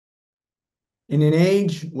In an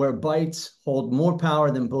age where bytes hold more power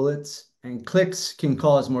than bullets and clicks can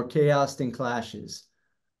cause more chaos than clashes,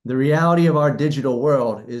 the reality of our digital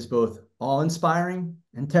world is both awe-inspiring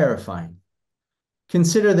and terrifying.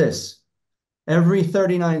 Consider this. Every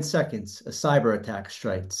 39 seconds, a cyber attack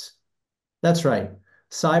strikes. That's right.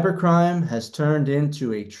 Cybercrime has turned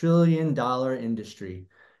into a trillion-dollar industry,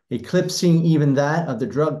 eclipsing even that of the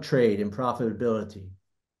drug trade in profitability.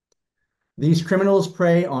 These criminals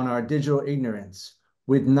prey on our digital ignorance,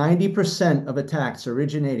 with 90% of attacks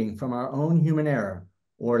originating from our own human error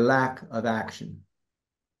or lack of action.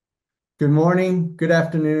 Good morning, good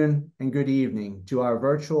afternoon, and good evening to our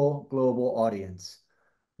virtual global audience.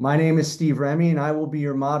 My name is Steve Remy, and I will be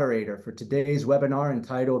your moderator for today's webinar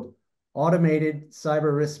entitled Automated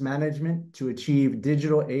Cyber Risk Management to Achieve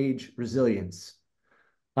Digital Age Resilience.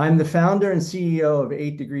 I'm the founder and CEO of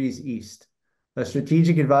 8 Degrees East, a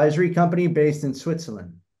strategic advisory company based in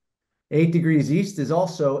Switzerland. 8 Degrees East is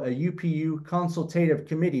also a UPU Consultative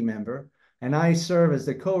Committee member, and I serve as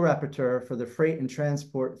the co-rapporteur for the Freight and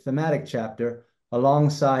Transport thematic chapter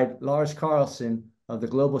alongside Lars Carlson of the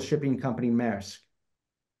global shipping company Maersk.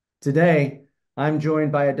 Today, I'm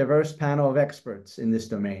joined by a diverse panel of experts in this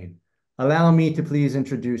domain. Allow me to please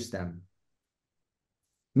introduce them.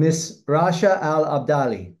 Ms. Rasha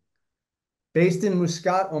Al-Abdali. Based in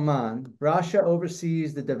Muscat, Oman, Rasha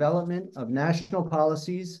oversees the development of national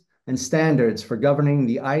policies and standards for governing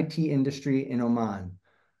the IT industry in Oman,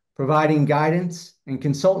 providing guidance and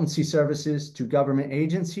consultancy services to government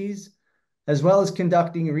agencies, as well as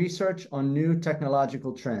conducting research on new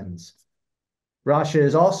technological trends. Rasha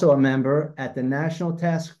is also a member at the National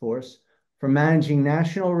Task Force for Managing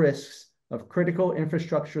National Risks of Critical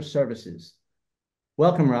Infrastructure Services.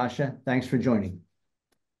 Welcome, Rasha. Thanks for joining.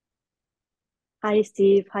 Hi,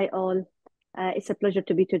 Steve. Hi, all. It's a pleasure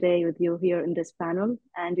to be today with you here in this panel,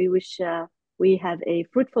 and we wish we have a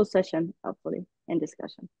fruitful session, hopefully, in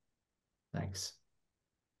discussion. Thanks.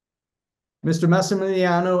 Mr.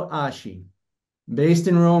 Massimiliano Aschi. Based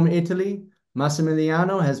in Rome, Italy,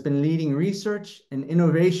 Massimiliano has been leading research and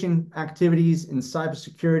innovation activities in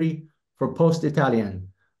cybersecurity for Poste Italiane,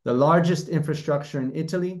 the largest infrastructure in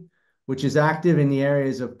Italy, which is active in the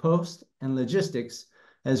areas of post and logistics,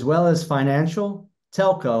 as well as financial,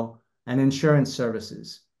 telco, and insurance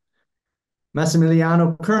services.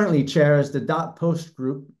 Massimiliano currently chairs the Post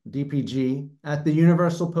Group, DPG, at the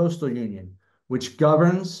Universal Postal Union, which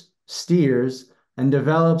governs, steers, and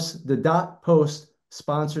develops the .post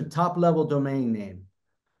sponsored top-level domain name.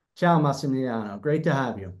 Ciao, Massimiliano. Great to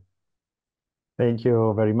have you. Thank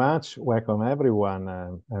you very much. Welcome, everyone.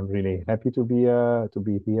 I'm really happy to be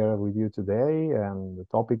here with you today. And the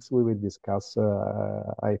topics we will discuss,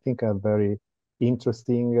 I think, are very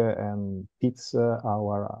interesting and fits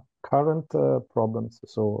our current problems.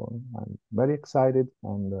 So I'm very excited,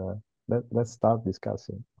 and let's start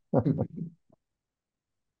discussing.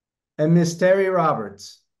 And Ms. Terry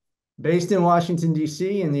Roberts, based in Washington,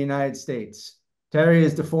 D.C. in the United States. Terry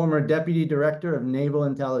is the former Deputy Director of Naval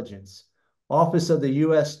Intelligence, Office of the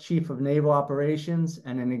U.S. Chief of Naval Operations,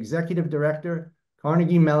 and an Executive Director,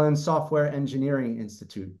 Carnegie Mellon Software Engineering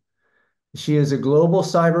Institute. She is a global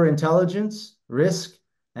cyber intelligence, risk,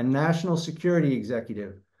 and national security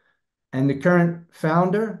executive, and the current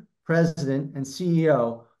founder, president, and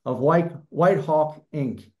CEO of WhiteHawk,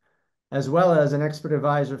 Inc., as well as an expert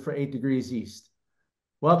advisor for 8 Degrees East.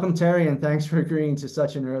 Welcome, Terry, and thanks for agreeing to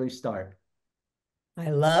such an early start. I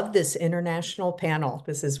love this international panel.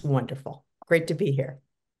 This is wonderful. Great to be here.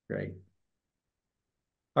 Great.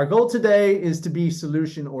 Our goal today is to be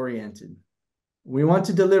solution-oriented. We want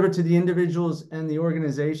to deliver to the individuals and the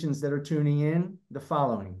organizations that are tuning in the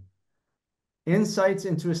following: insights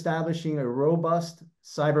into establishing a robust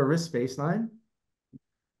cyber risk baseline,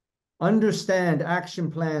 understand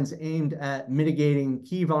action plans aimed at mitigating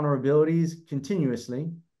key vulnerabilities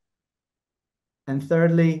continuously, and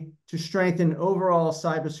thirdly, to strengthen overall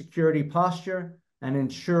cybersecurity posture and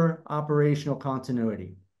ensure operational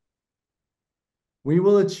continuity. We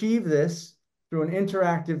will achieve this through an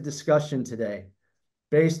interactive discussion today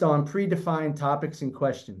based on predefined topics and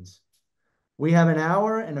questions. We have an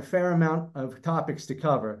hour and a fair amount of topics to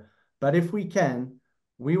cover, but if we can,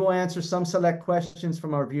 we will answer some select questions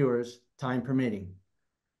from our viewers, time permitting.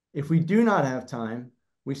 If we do not have time,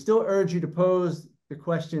 we still urge you to pose the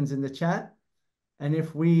questions in the chat, and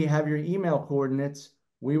if we have your email coordinates,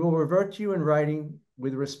 we will revert to you in writing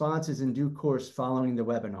with responses in due course following the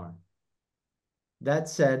webinar. That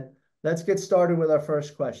said, let's get started with our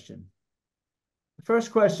first question. The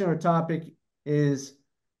first question or topic is,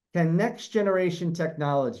 can next generation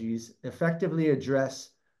technologies effectively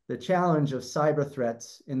address the challenge of cyber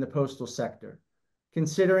threats in the postal sector,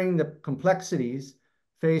 considering the complexities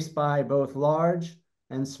faced by both large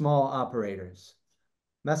and small operators.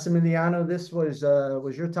 Massimiliano, this was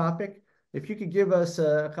your topic. If you could give us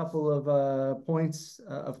a couple of points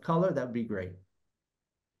of color, that would be great.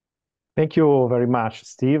 Thank you very much,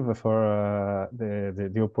 Steve, for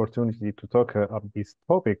the opportunity to talk about this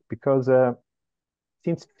topic, because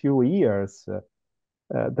since few years,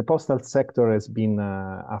 the postal sector has been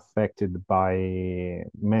affected by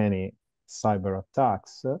many cyber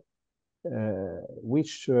attacks,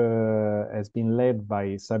 which has been led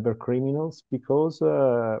by cyber criminals because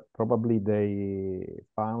probably they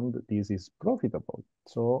found this is profitable.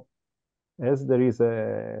 So as there is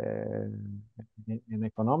an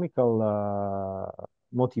economical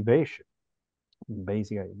motivation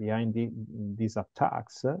basically behind these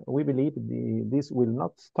attacks, we believe this will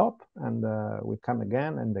not stop and will come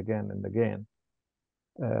again and again and again.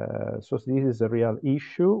 So this is a real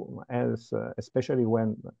issue, as especially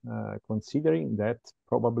when considering that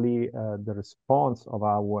probably the response of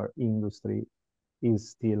our industry is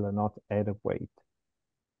still not adequate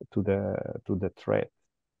to the threat.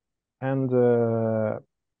 And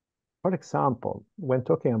for example, when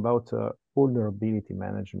talking about vulnerability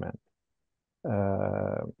management,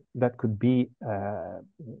 that could be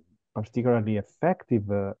particularly effective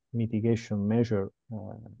mitigation measure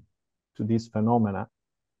to this phenomena.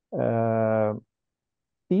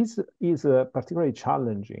 This is a particularly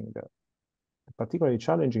challenging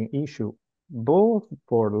issue, both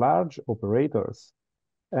for large operators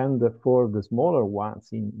and for the smaller ones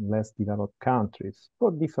in less developed countries,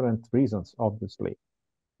 for different reasons, obviously.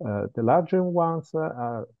 The larger ones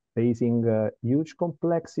are facing huge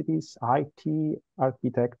complexities, IT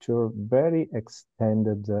architecture, very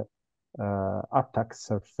extended attack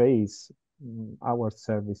surface. Our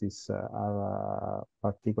services are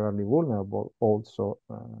particularly vulnerable also.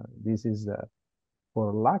 This is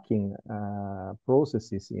for lacking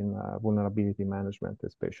processes in vulnerability management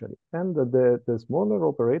especially. And the smaller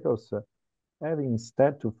operators have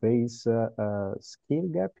instead to face skill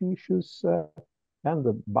gap issues and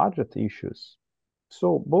the budget issues.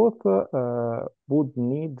 So both would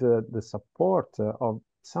need the support of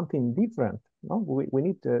something different. No? We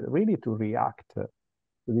need really to react to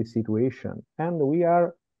this situation. And we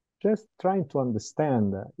are just trying to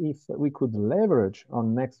understand if we could leverage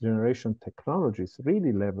on next generation technologies,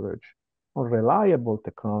 really leverage on reliable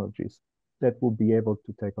technologies that would be able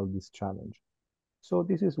to tackle this challenge. So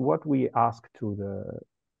this is what we ask to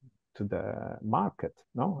the market.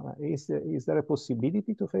 No, is there a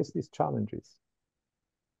possibility to face these challenges?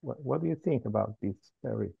 What do you think about this,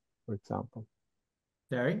 Barry, for example?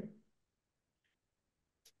 Barry?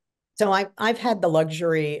 So I've had the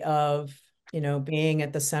luxury of, being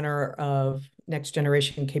at the center of next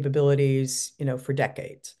generation capabilities, for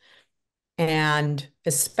decades. And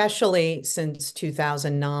especially since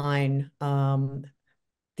 2009,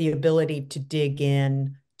 the ability to dig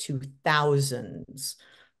in to thousands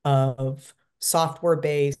of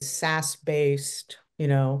software-based, SaaS-based,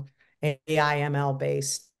 AI,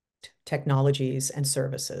 ML-based technologies and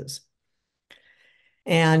services.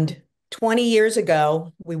 And 20 years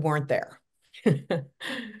ago, we weren't there.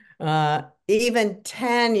 Even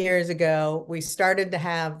 10 years ago, we started to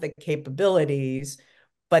have the capabilities,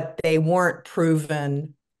 but they weren't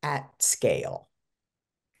proven at scale.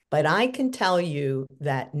 But I can tell you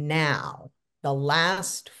that now, the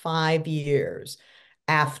last 5 years,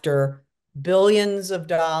 after billions of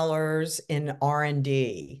dollars in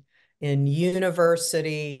R&D, in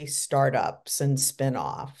university startups and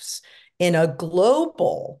spinoffs, in a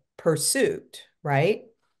global pursuit, right,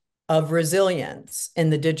 of resilience in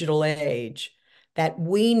the digital age, that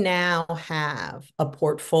we now have a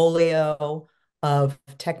portfolio of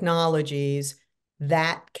technologies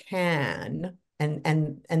that can,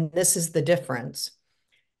 and this is the difference,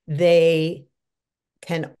 they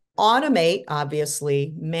can automate,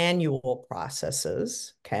 obviously, manual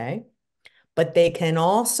processes, okay? But they can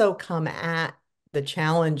also come at the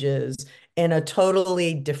challenges in a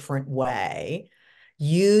totally different way,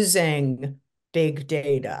 using big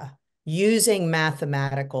data, using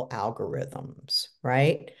mathematical algorithms,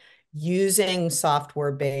 right? Using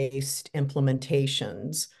software-based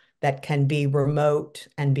implementations that can be remote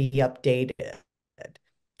and be updated.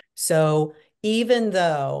 So even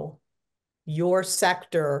though your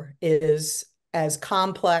sector is as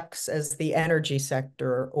complex as the energy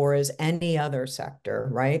sector or as any other sector,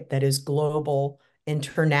 right, that is global,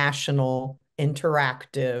 international,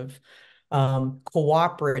 interactive,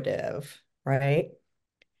 cooperative, right?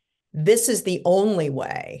 This is the only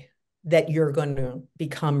way that you're going to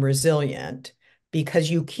become resilient, because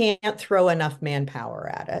you can't throw enough manpower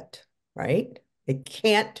at it, right? It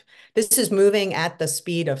can't, this is moving at the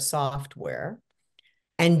speed of software,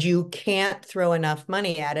 and you can't throw enough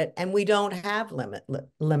money at it, and we don't have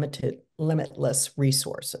limitless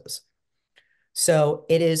resources. So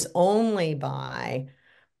it is only by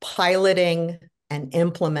piloting and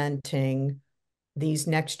implementing these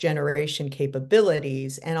next generation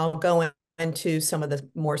capabilities, and I'll go into some of the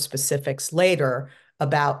more specifics later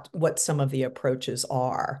about what some of the approaches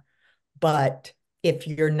are. But if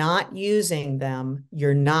you're not using them,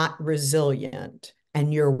 you're not resilient,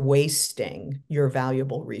 and you're wasting your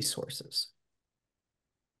valuable resources.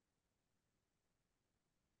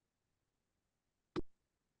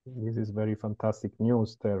 This is very fantastic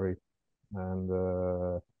news, Terry.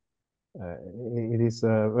 And it is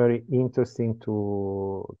very interesting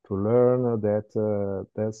to learn that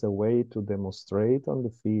there's a way to demonstrate on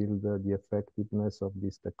the field the effectiveness of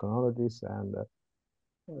these technologies, and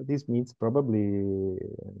this means probably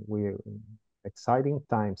exciting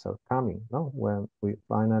times are coming, no? When we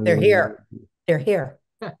finally... They're here. They're here.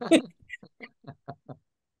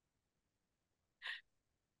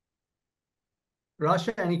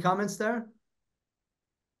 Rasha, any comments there?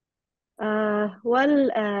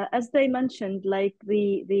 As they mentioned, like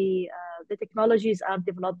the technologies are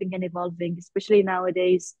developing and evolving, especially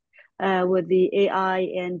nowadays with the AI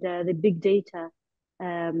and the big data.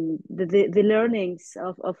 The learnings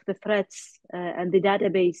of the threats and the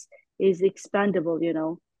database is expandable, you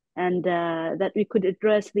know, and that we could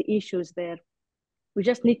address the issues there. We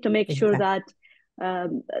just need to make sure that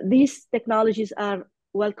these technologies are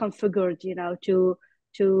well configured, you know, to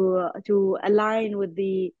align with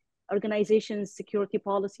the organization's security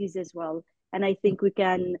policies as well. And I think we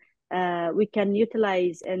can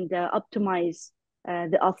utilize and optimize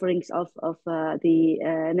the offerings of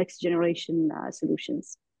the next generation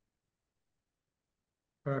solutions.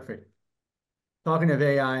 Perfect. Talking of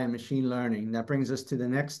AI and machine learning, that brings us to the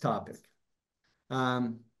next topic.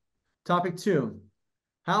 Topic 2,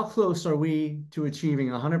 how close are we to achieving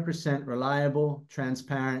 100% reliable,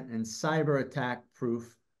 transparent, and cyber attack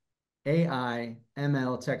proof AI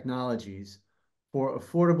ML technologies for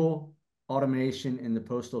affordable automation in the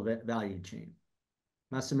postal value chain?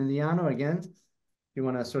 Massimiliano, again, you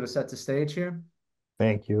want to sort of set the stage here?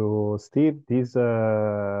 Thank you, Steve. This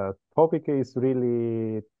topic is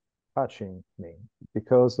really touching me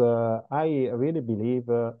because I really believe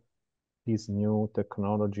these new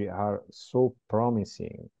technology are so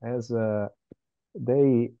promising, as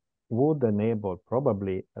they would enable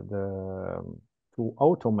probably to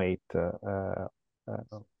automate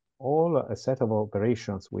all a set of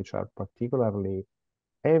operations which are particularly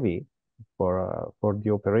heavy for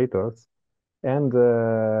the operators. And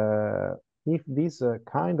if this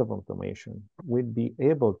kind of automation will be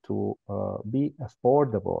able to be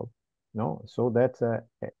affordable, no, so that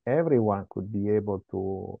everyone could be able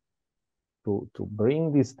to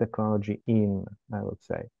bring this technology in, I would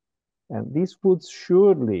say. And this would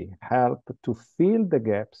surely help to fill the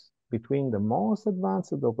gaps between the most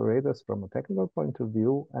advanced operators from a technical point of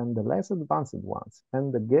view and the less advanced ones.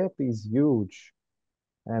 And the gap is huge.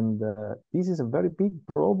 And this is a very big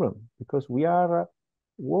problem because we are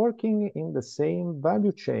working in the same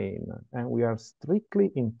value chain and we are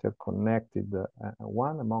strictly interconnected,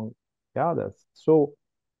 one among the others. So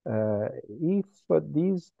if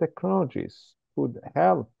these technologies could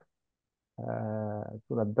help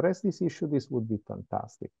to address this issue, this would be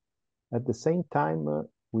fantastic. At the same time,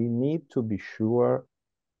 we need to be sure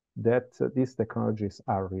that these technologies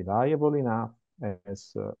are reliable enough,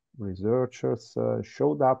 as researchers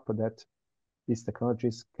showed up that these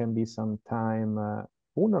technologies can be sometimes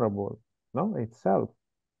vulnerable, no, itself.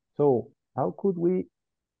 So how could we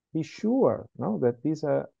be sure, no, that this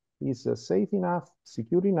is safe enough,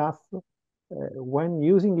 secure enough when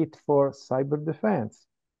using it for cyber defense?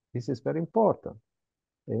 This is very important.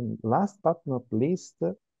 And last but not least,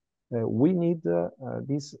 we need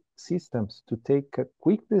these systems to take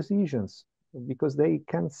quick decisions because they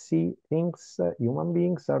can see things human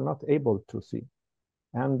beings are not able to see.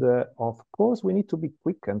 And of course, we need to be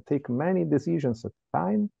quick and take many decisions at a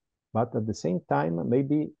time, but at the same time,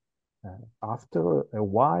 maybe after a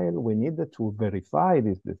while, we need to verify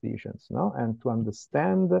these decisions, no? And to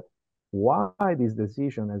understand why this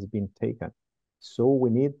decision has been taken. So we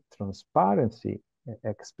need transparency,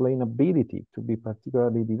 explainability to be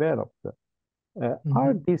particularly developed.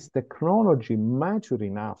 Are these technology mature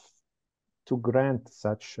enough to grant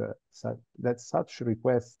that such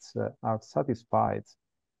requests are satisfied?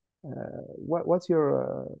 What's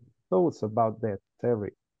your thoughts about that,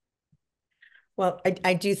 Terry? Well,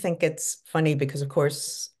 I do think it's funny because, of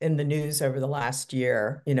course, in the news over the last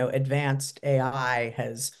year, advanced AI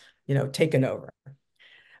has, taken over.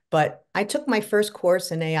 But I took my first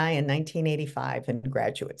course in AI in 1985 in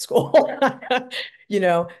graduate school.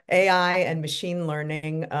 AI and machine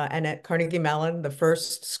learning. And at Carnegie Mellon, the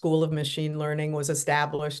first school of machine learning was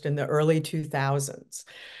established in the early 2000s.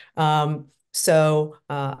 And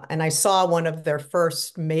I saw one of their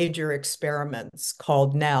first major experiments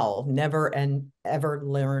called NEL, Never and Ever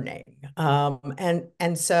Learning.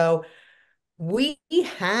 And so we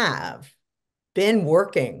have been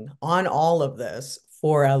working on all of this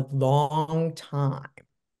for a long time.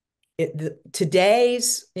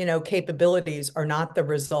 Today's, capabilities are not the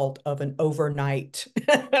result of an overnight,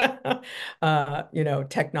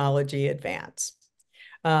 technology advance.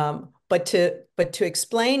 But to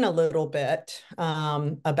explain a little bit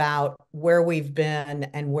about where we've been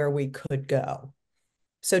and where we could go.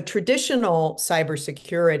 So traditional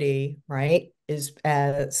cybersecurity, right, is,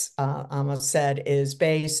 as Amos said, is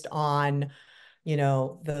based on,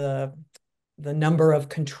 the number of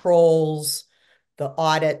controls, the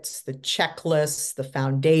audits, the checklists, the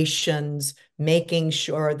foundations, making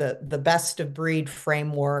sure that the best of breed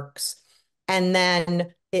frameworks. And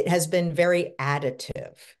then it has been very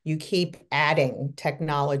additive. You keep adding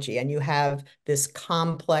technology and you have this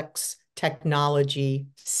complex technology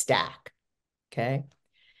stack, okay?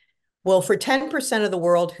 Well, for 10% of the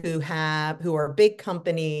world who are big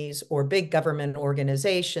companies or big government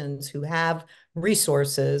organizations who have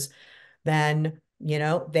resources, then,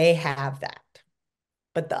 they have that.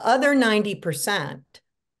 But the other 90%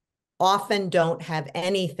 often don't have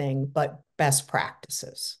anything but best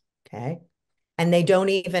practices, okay? And they don't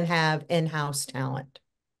even have in-house talent.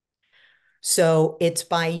 So it's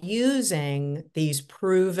by using these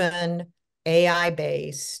proven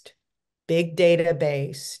AI-based, big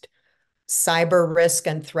data-based cyber risk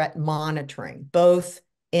and threat monitoring, both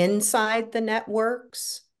inside the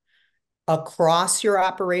networks, across your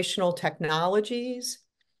operational technologies,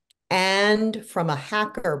 and from a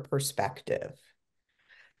hacker perspective,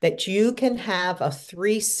 that you can have a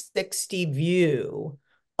 360 view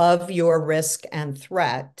of your risk and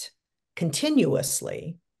threat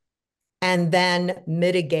continuously, and then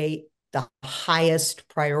mitigate the highest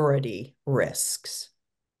priority risks.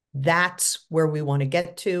 That's where we want to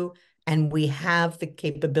get to, and we have the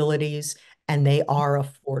capabilities, and they are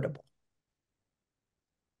affordable.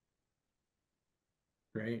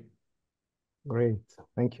 Great. Great.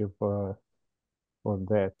 Thank you for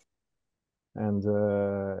that. And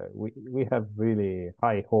we have really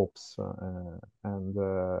high hopes, and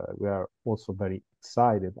we are also very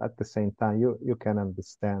excited. At the same time, you can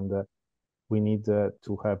understand we need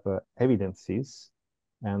to have evidences,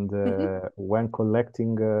 and when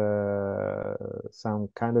collecting some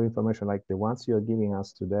kind of information like the ones you are giving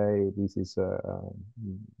us today, this is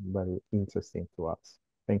very interesting to us.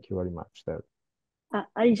 Thank you very much, Terry.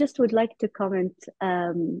 I just would like to comment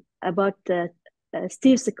about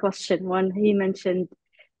Steve's question when he mentioned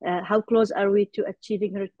how close are we to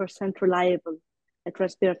achieving 100% reliable,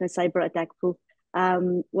 transparent, and cyber attack proof.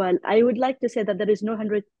 Well, I would like to say that there is no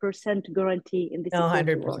 100% guarantee in this. No,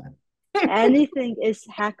 100%. Anything is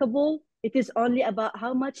hackable. It is only about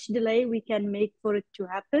how much delay we can make for it to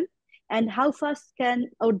happen, and how fast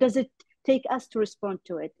does it take us to respond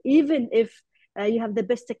to it. Even if you have the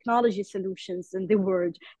best technology solutions in the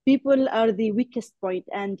world, people are the weakest point.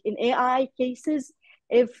 And in AI cases,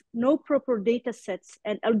 if no proper data sets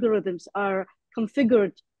and algorithms are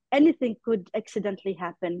configured, anything could accidentally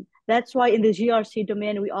happen. That's why in the GRC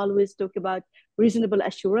domain, we always talk about reasonable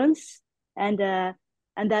assurance, and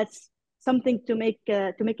that's something to make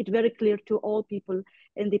it very clear to all people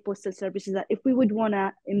in the postal services, that if we would want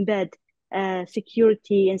to embed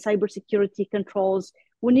security and cybersecurity controls,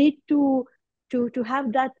 we need to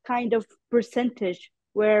have that kind of percentage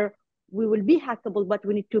where we will be hackable, but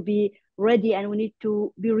we need to be ready and we need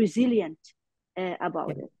to be resilient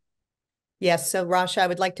about it. Yes, so Rasha, I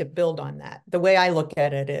would like to build on that. The way I look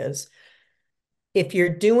at it is, if you're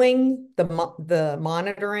doing the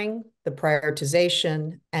monitoring, the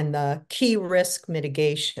prioritization, and the key risk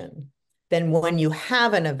mitigation, then when you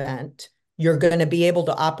have an event, you're going to be able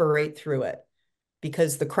to operate through it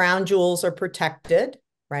because the crown jewels are protected,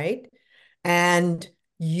 right? And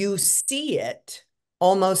you see it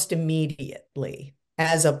almost immediately,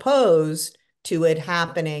 as opposed to it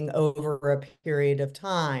happening over a period of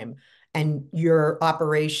time, and your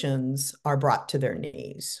operations are brought to their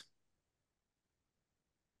knees.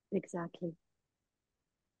 Exactly.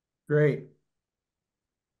 Great.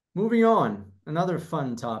 Moving on, another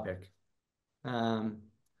fun topic.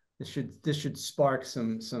 This should spark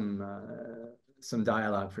some some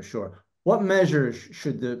dialogue for sure. What measures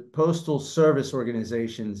should the Postal Service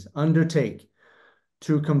organizations undertake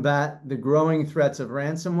to combat the growing threats of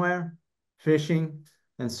ransomware, phishing,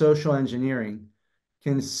 and social engineering,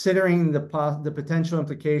 considering the potential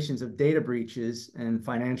implications of data breaches and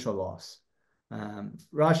financial loss?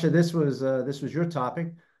 Rasha, this was your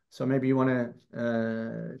topic, so maybe you want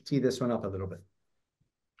to tee this one up a little bit.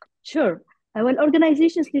 Sure. Well,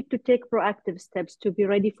 organizations need to take proactive steps to be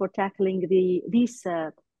ready for tackling these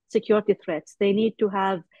security threats. They need to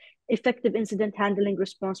have effective incident handling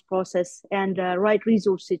response process and right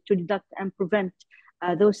resources to detect and prevent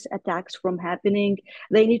those attacks from happening.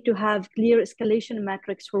 They need to have clear escalation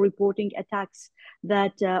metrics for reporting attacks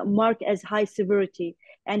that mark as high severity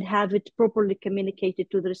and have it properly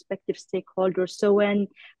communicated to the respective stakeholders. So when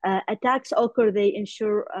attacks occur, they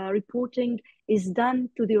ensure reporting is done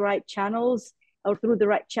to the right channels or through the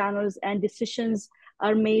right channels, and decisions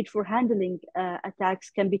are made for handling attacks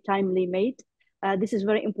can be timely made. This is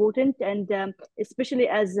very important, and especially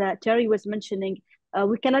as Terry was mentioning,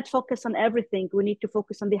 we cannot focus on everything. We need to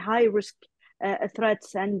focus on the high risk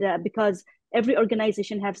threats, and because every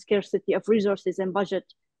organization has scarcity of resources and budget,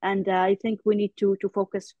 and I think we need to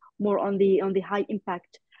focus more on the high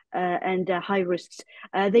impact and high risks.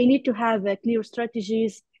 They need to have clear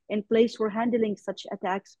strategies in place for handling such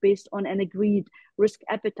attacks based on an agreed risk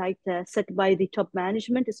appetite set by the top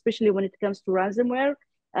management, especially when it comes to ransomware.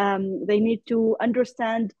 They need to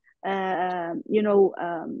understand,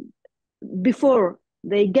 before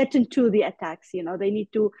they get into the attacks, they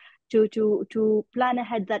need to plan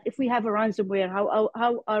ahead that if we have a ransomware,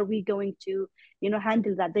 how are we going to,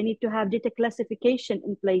 handle that? They need to have data classification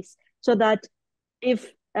in place so that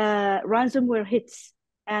if ransomware hits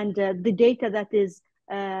and the data that is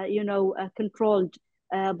controlled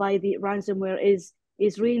by the ransomware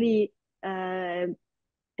is really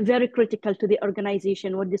very critical to the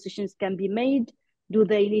organization. What decisions can be made? Do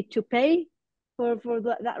they need to pay for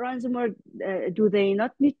that ransomware? Do they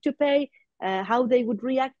not need to pay? How they would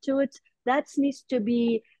react to it? That needs to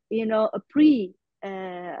be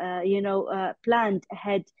planned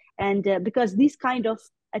ahead, and because these kind of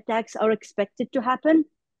attacks are expected to happen,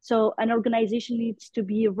 so an organization needs to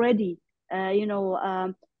be ready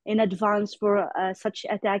in advance for such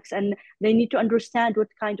attacks, and they need to understand what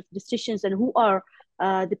kind of decisions and who are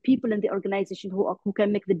the people in the organization who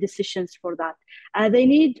can make the decisions for that. They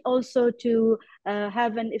need also to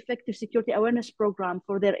have an effective security awareness program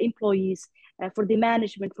for their employees, for the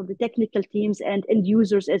management, for the technical teams and end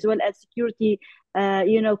users, as well as security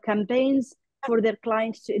campaigns for their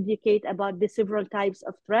clients to educate about the several types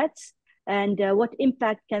of threats and what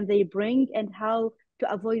impact can they bring and how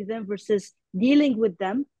to avoid them versus dealing with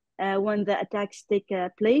them when the attacks take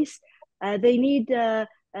place. They need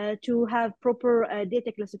to have proper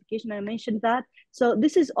data classification. I mentioned that. So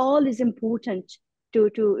this is all is important to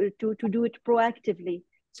do it proactively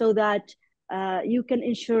so that you can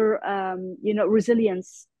ensure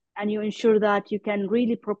resilience, and you ensure that you can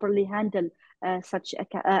really properly handle such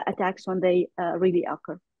attacks when they really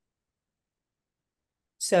occur.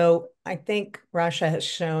 So I think Rasha has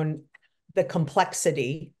shown the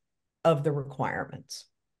complexity of the requirements.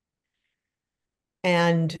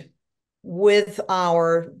 And with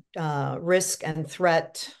our risk and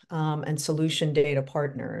threat and solution data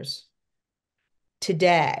partners,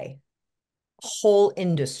 today, a whole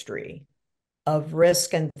industry of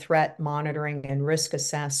risk and threat monitoring and risk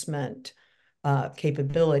assessment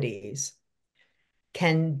capabilities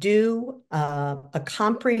can do a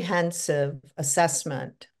comprehensive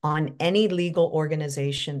assessment on any legal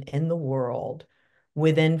organization in the world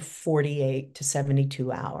within 48 to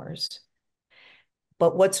 72 hours.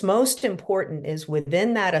 But what's most important is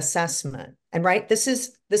within that assessment, and right, this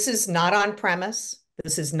is not on premise,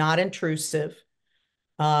 this is not intrusive.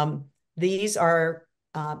 These are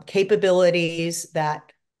capabilities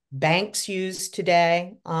that banks use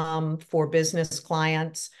today for business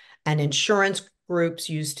clients, and insurance groups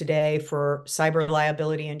use today for cyber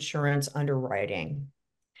liability insurance underwriting.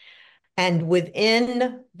 And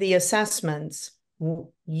within the assessments,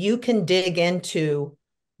 you can dig into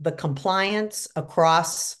the compliance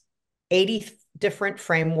across 80 different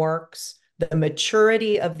frameworks, the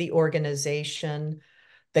maturity of the organization,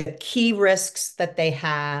 the key risks that they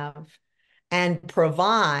have, and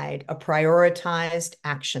provide a prioritized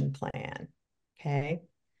action plan, okay?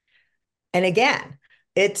 And again,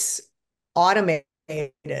 it's automated,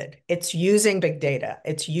 it's using big data,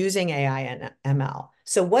 it's using AI and ML.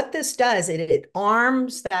 So what this does, it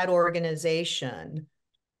arms that organization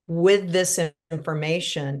with this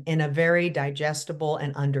information in a very digestible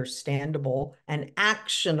and understandable and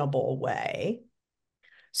actionable way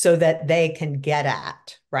so that they can get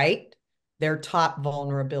at, right, their top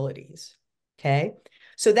vulnerabilities. Okay.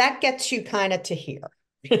 So that gets you kind of to here.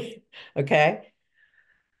 Okay.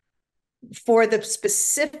 For the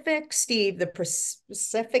specific, Steve, the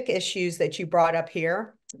specific issues that you brought up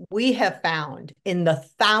here, we have found in the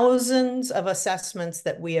thousands of assessments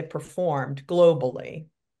that we have performed globally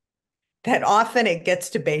that often it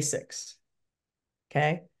gets to basics.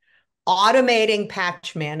 Okay. Automating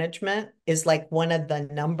patch management is like one of the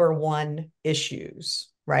 #1 issues,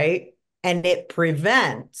 right? And it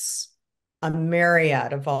prevents a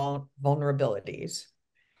myriad of vulnerabilities.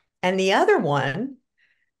 And the other one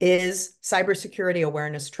is cybersecurity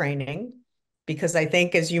awareness training, because I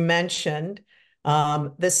think, as you mentioned,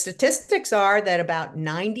 the statistics are that about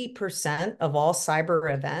 90% of all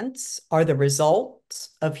cyber events are the results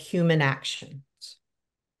of human actions.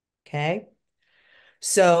 Okay.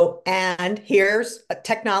 So, and here's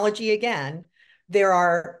technology again. There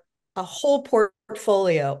are a whole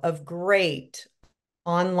portfolio of great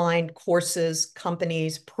online courses,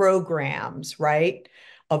 companies, programs, right,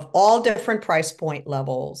 of all different price point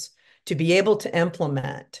levels to be able to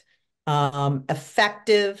implement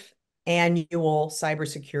effective annual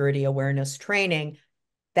cybersecurity awareness training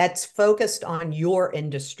that's focused on your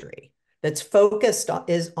industry, that's focused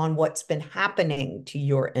on what's been happening to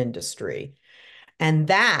your industry. And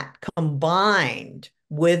that combined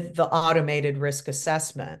with the automated risk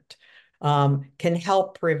assessment can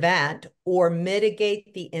help prevent or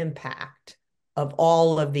mitigate the impact of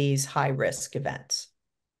all of these high-risk events.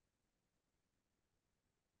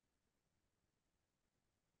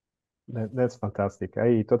 That's fantastic.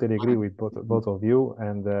 I totally agree with both of you,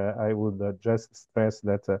 and I would just stress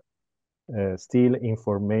that still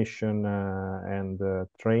information and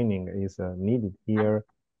training is needed here,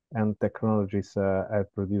 and technologies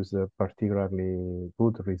have produced particularly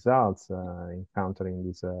good results encountering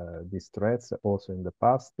these threats also in the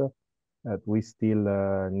past. We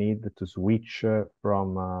still need to switch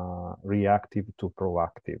from reactive to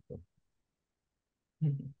proactive.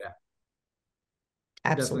 Yeah.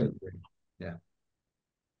 Absolutely. Yeah.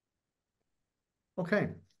 Okay.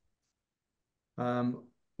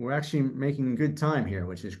 We're actually making good time here,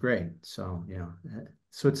 which is great. So, you know,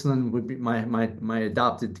 Switzerland would be my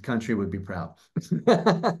adopted country would be proud.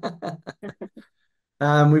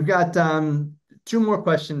 We've got 2 more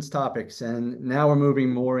questions topics, and now we're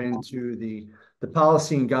moving more into the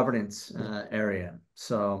policy and governance area.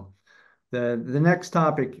 So the next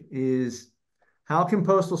topic is, how can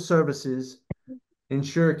postal services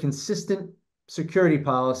ensure consistent security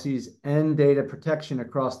policies and data protection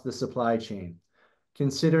across the supply chain,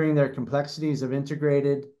 considering their complexities of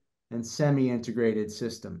integrated and semi-integrated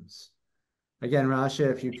systems? Again, Rasha,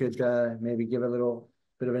 if you could maybe give a little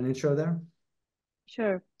bit of an intro there.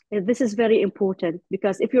 Sure. This is very important,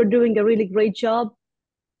 because if you're doing a really great job,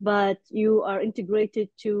 but you are integrated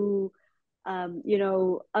to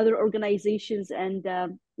other organizations and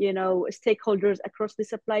stakeholders across the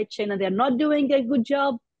supply chain, and they're not doing a good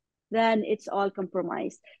job, then it's all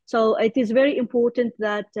compromised. So it is very important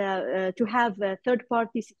that to have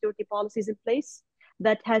third-party security policies in place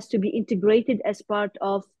that has to be integrated as part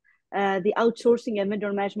of the outsourcing and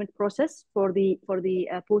vendor management process for the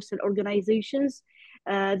postal organizations.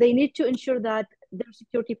 They need to ensure that their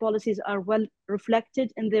security policies are well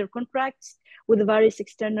reflected in their contracts with the various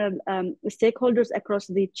external stakeholders across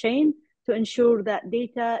the chain, to ensure that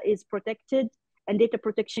data is protected and data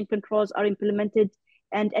protection controls are implemented,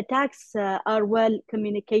 and attacks are well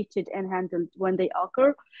communicated and handled when they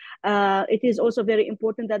occur. It is also very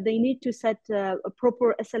important that they need to set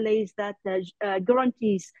proper SLAs that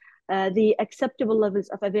guarantees the acceptable levels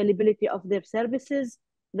of availability of their services.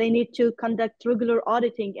 They need to conduct regular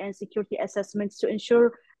auditing and security assessments to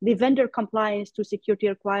ensure the vendor compliance to security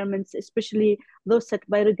requirements, especially those set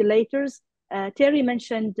by regulators. Terry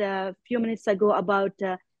mentioned a few minutes ago about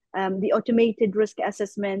the automated risk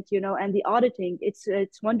assessment, and the auditing.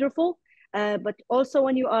 It's wonderful, but also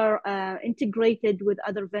when you are integrated with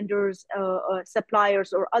other vendors, or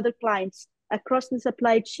suppliers, or other clients across the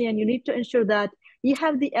supply chain, you need to ensure that you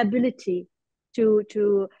have the ability to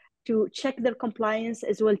check their compliance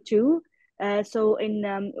as well too. So in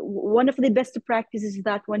one of the best practices is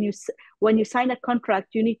that when you sign a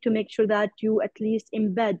contract, you need to make sure that you at least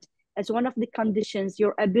embed as one of the conditions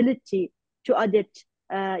your ability to audit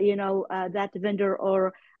that vendor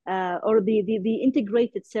or the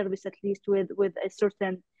integrated service, at least with a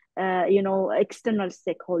certain external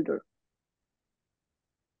stakeholder.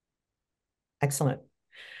 Excellent.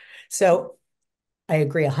 So I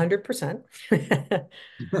agree 100%.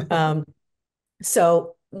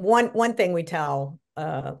 So one thing we tell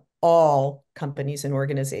all companies and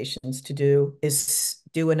organizations to do is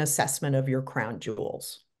do an assessment of your crown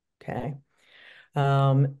jewels, okay?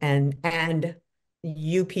 And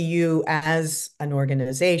UPU as an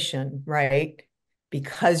organization, right?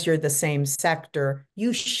 Because you're the same sector,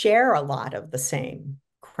 you share a lot of the same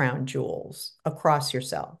crown jewels across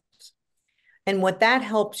yourselves. And what that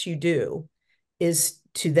helps you do is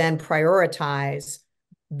to then prioritize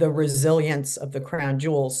the resilience of the crown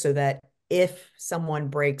jewels so that if someone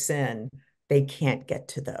breaks in, they can't get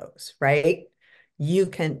to those, right? You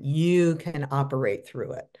can operate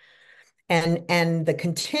through it. And the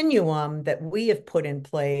continuum that we have put in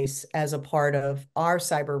place as a part of our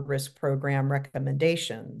cyber risk program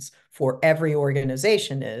recommendations for every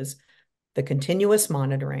organization is the continuous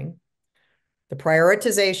monitoring, the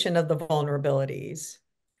prioritization of the vulnerabilities,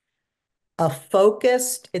 a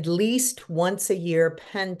focused, at least once a year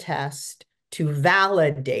pen test to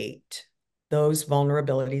validate those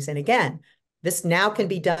vulnerabilities. And again, this now can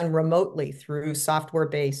be done remotely through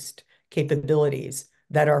software-based capabilities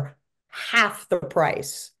that are half the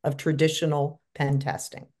price of traditional pen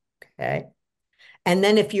testing, okay? And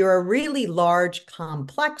then if you're a really large,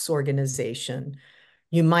 complex organization,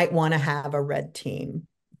 you might want to have a red team,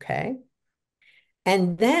 okay?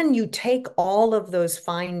 And then you take all of those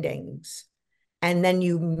findings and then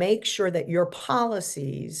you make sure that your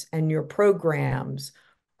policies and your programs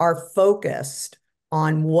are focused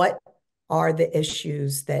on what are the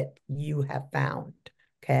issues that you have found,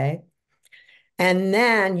 okay? And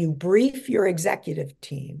then you brief your executive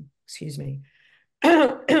team, excuse me,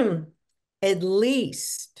 at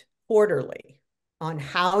least quarterly on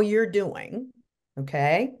how you're doing,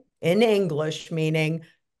 okay? In English, meaning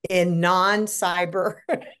in non-cyber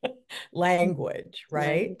language,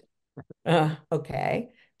 right? Okay.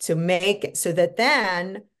 To make it so that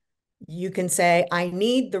then you can say, I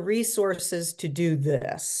need the resources to do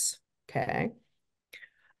this, okay?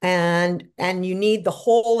 And you need the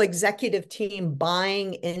whole executive team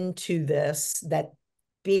buying into this, that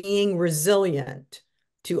being resilient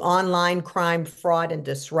to online crime, fraud, and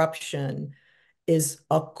disruption is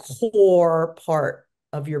a core part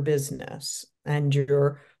of your business and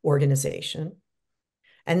your organization.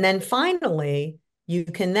 And then finally, you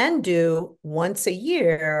can then do once a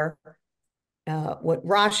year what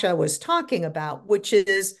Rasha was talking about, which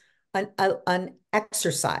is an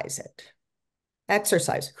exercise it.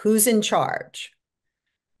 Exercise. Who's in charge?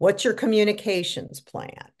 What's your communications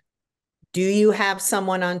plan? Do you have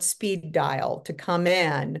someone on speed dial to come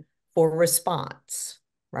in for response,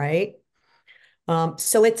 right?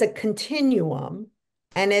 So it's a continuum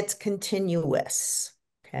and it's continuous,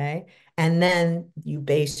 okay? And then you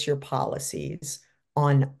base your policies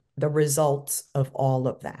on the results of all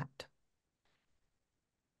of that.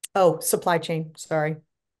 Oh, supply chain, sorry.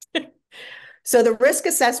 So the risk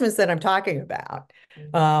assessments that I'm talking about,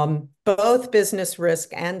 both business risk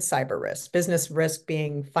and cyber risk, business risk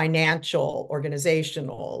being financial,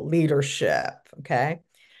 organizational, leadership, okay,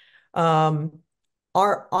 are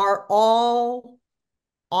all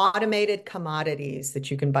automated commodities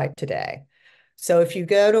that you can buy today. So if you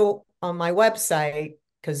go to on my website,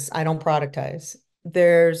 because I don't productize,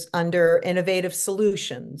 there's under innovative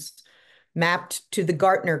solutions, mapped to the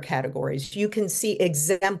Gartner categories, you can see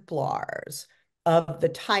exemplars of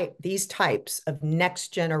these types of next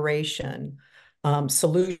generation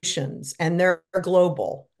solutions, and they're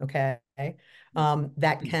global, okay,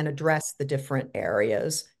 that can address the different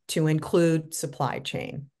areas to include supply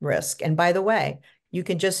chain risk. And by the way, you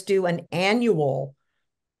can just do an annual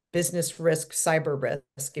business risk, cyber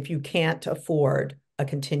risk, if you can't afford a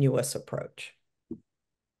continuous approach.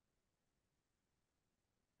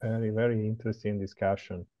 Very, very interesting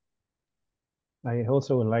discussion. I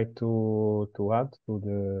also would like to add to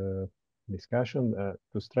the discussion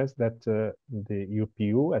to stress that the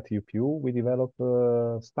UPU, at UPU, we develop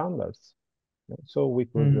standards. So we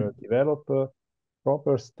could develop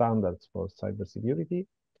proper standards for cybersecurity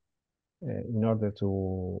in order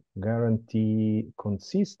to guarantee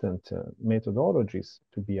consistent methodologies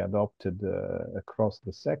to be adopted across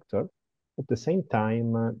the sector. At the same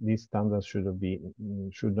time, these standards should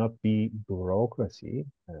not be bureaucracy,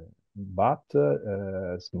 but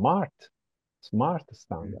smart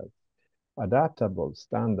standards, adaptable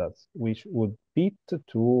standards, which would fit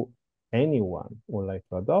to anyone who would like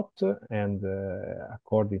to adopt and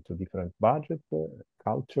according to different budget,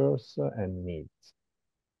 cultures, and needs.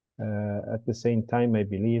 At the same time, I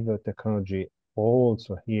believe technology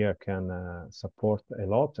also here can support a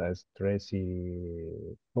lot, as Tracy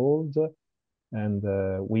told. And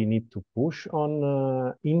we need to push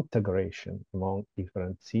on integration among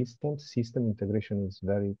different systems. System integration is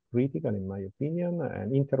very critical, in my opinion,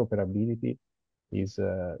 and interoperability is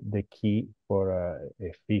the key for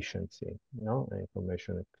efficiency,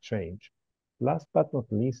 information exchange. Last but not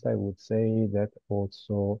least, I would say that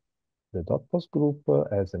also the Post group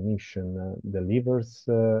as a mission delivers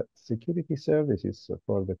security services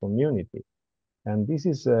for the community. And this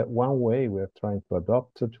is one way we're trying to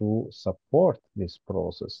adopt to support this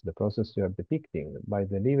process, the process you are depicting, by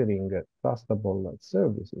delivering trustable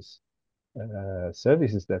services,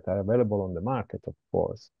 services that are available on the market, of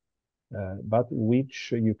course, but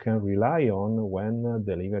which you can rely on when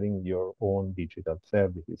delivering your own digital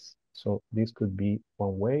services. So this could be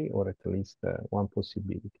one way, or at least one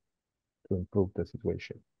possibility to improve the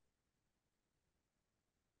situation.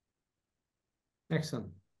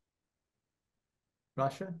 Excellent.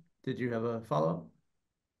 Rasha, did you have a follow-up?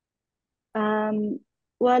 I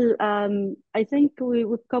think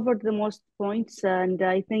we've covered the most points, and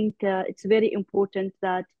I think it's very important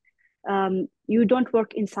that you don't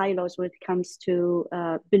work in silos when it comes to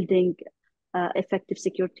building effective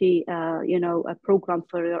security, a program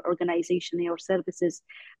for your organization, your services,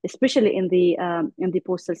 especially in the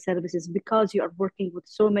postal services, because you are working with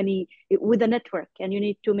with a network, and you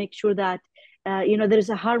need to make sure that there is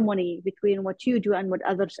a harmony between what you do and what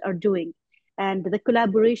others are doing. And the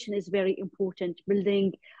collaboration is very important.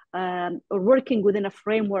 Building or working within a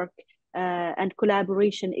framework and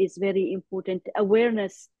collaboration is very important.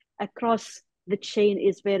 Awareness across the chain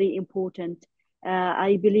is very important.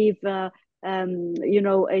 I believe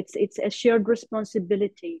it's a shared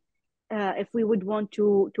responsibility if we would want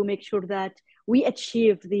to make sure that we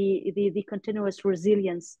achieve the continuous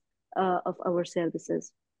resilience of our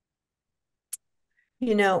services.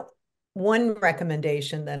 One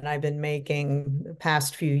recommendation that I've been making the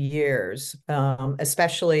past few years,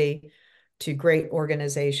 especially to great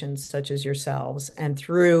organizations such as yourselves, and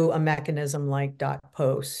through a mechanism like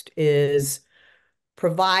 .post, is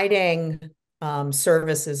providing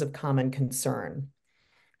services of common concern.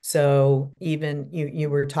 So even you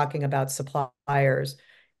were talking about suppliers,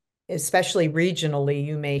 especially regionally,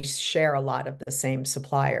 you may share a lot of the same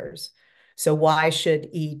suppliers. So why should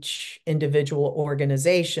each individual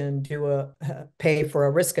organization pay for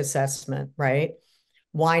a risk assessment, right?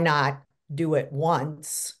 Why not do it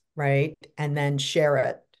once, right? And then share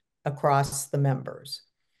it across the members.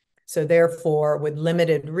 So therefore, with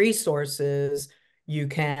limited resources, you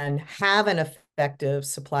can have an effective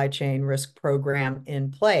supply chain risk program in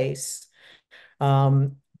place.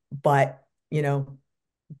 But, and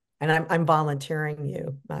I'm volunteering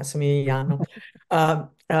you, Massimiliano,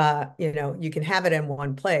 you can have it in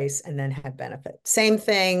one place and then have benefit. Same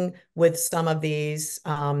thing with some of these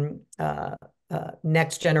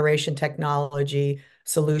next generation technology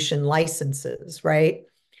solution licenses, right?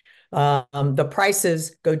 The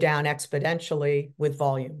prices go down exponentially with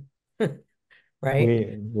volume,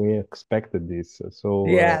 right? We expected this, so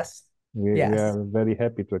yes, we are very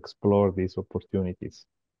happy to explore these opportunities.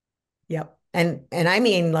 Yep. And I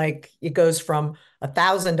mean, like, it goes from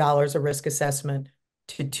 $1,000 a risk assessment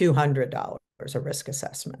to $200 a risk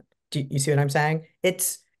assessment. Do you see what I'm saying?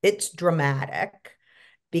 It's dramatic,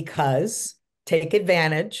 because take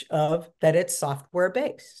advantage of that it's software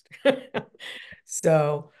based.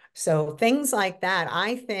 So things like that,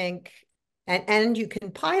 I think, and you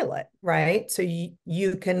can pilot, right? So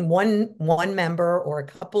you can one member or a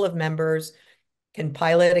couple of members can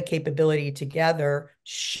pilot a capability together,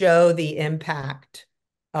 show the impact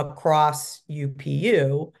across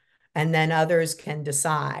UPU, and then others can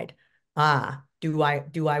decide, do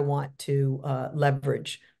I want to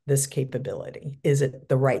leverage this capability? Is it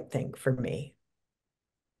the right thing for me?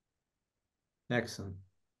 Excellent.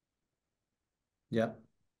 Yep.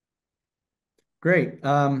 Great.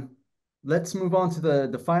 Let's move on to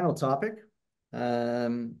the final topic,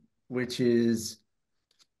 which is,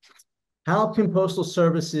 how can postal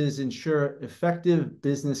services ensure effective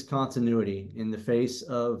business continuity in the face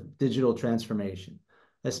of digital transformation,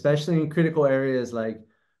 especially in critical areas like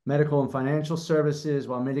medical and financial services,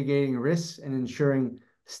 while mitigating risks and ensuring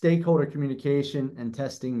stakeholder communication and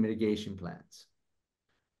testing mitigation plans?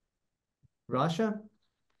 Rasha,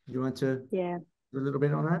 you want to do a little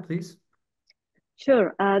bit on that, please?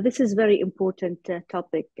 Sure. This is a very important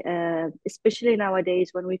topic, especially nowadays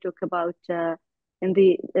when we talk about in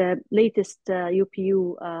the latest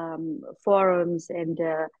UPU forums and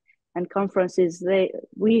conferences.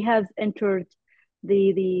 We have entered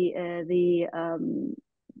the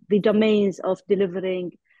domains of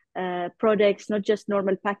delivering products, not just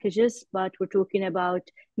normal packages, but we're talking about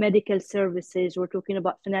medical services, we're talking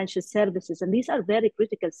about financial services, and these are very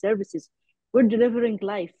critical services. We're delivering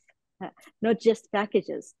life, not just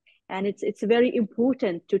packages. And it's very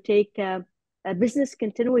important to take a business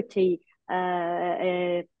continuity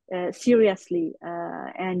seriously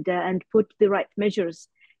and put the right measures.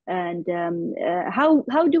 And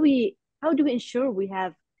how do we ensure we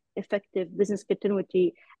have effective business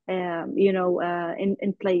continuity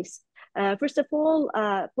in place? First of all,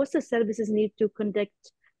 postal services need to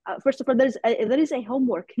conduct. First of all, there is a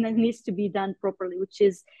homework that needs to be done properly, which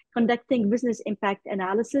is conducting business impact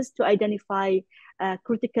analysis to identify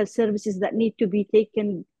critical services that need to be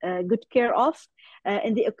taken good care of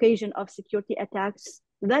in the occasion of security attacks.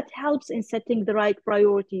 That helps in setting the right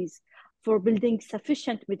priorities for building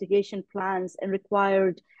sufficient mitigation plans and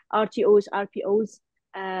required RTOs, RPOs.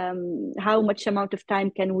 How much amount of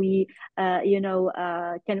time can we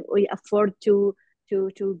afford to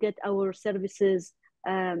get our services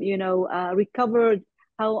recovered?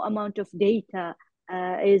 How amount of data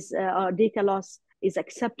is data loss is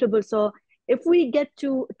acceptable? So if we get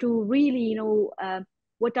to really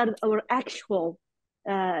what are our actual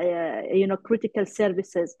critical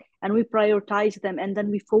services, and we prioritize them, and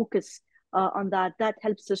then we focus on that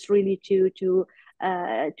helps us really to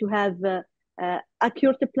have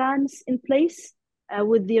accurate plans in place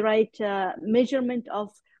with the right measurement of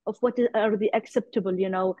what are the acceptable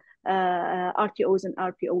RTOs and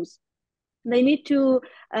RPOs. They need to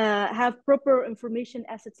have proper information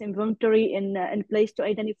assets inventory in place to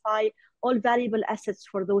identify all valuable assets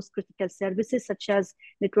for those critical services, such as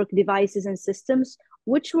network devices and systems,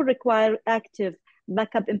 which will require active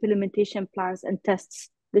backup implementation plans and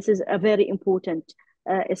tests. This is a very important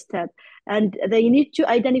step. And they need to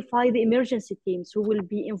identify the emergency teams who will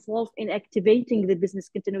be involved in activating the business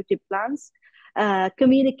continuity plans,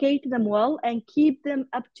 communicate them well, and keep them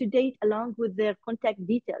up to date along with their contact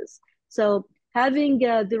details. So having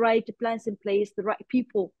the right plans in place, the right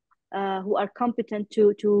people who are competent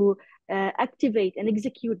to activate and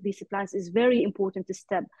execute these plans is very important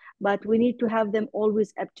step. But we need to have them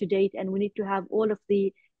always up to date, and we need to have all of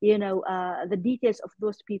the the details of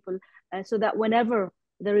those people, so that whenever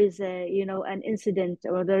there is an incident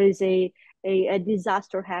or there is a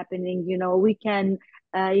disaster happening, we can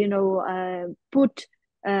put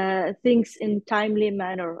things in timely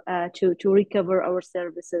manner to recover our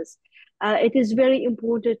services. It is very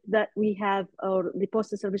important that we have, or the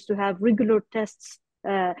postal service, to have regular tests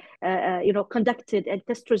conducted, and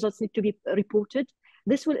test results need to be reported.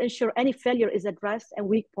 This will ensure any failure is addressed and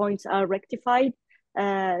weak points are rectified.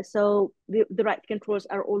 So the right controls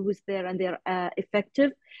are always there and they're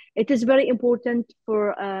effective. It is very important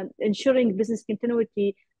for ensuring business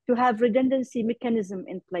continuity to have redundancy mechanism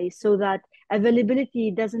in place so that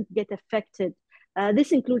availability doesn't get affected.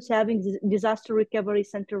 This includes having disaster recovery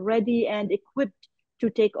center ready and equipped to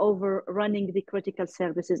take over running the critical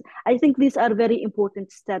services. I think these are very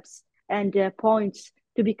important steps and points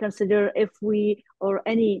to be considered if we or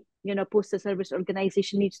any postal service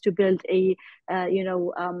organization needs to build an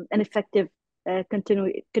effective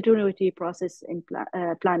continuity process in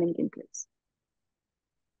planning in place.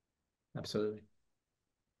 Absolutely.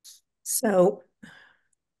 So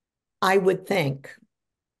I would think,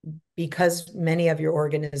 because many of your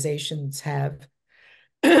organizations have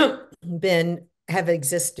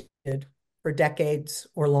existed for decades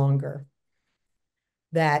or longer,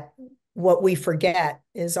 that what we forget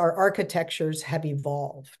is our architectures have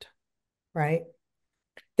evolved, right?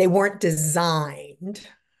 They weren't designed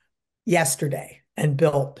yesterday and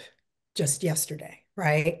built just yesterday,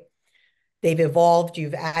 right? They've evolved,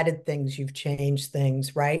 you've added things, you've changed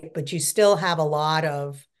things, right? But you still have a lot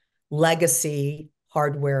of legacy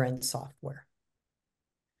hardware and software.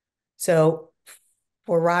 So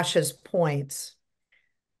for Rasha's points,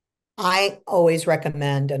 I always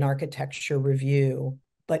recommend an architecture review,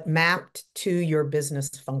 but mapped to your business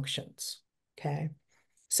functions, okay?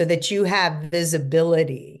 So that you have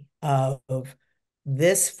visibility of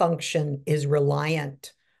this function is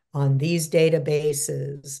reliant on these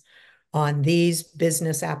databases, on these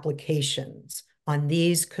business applications, on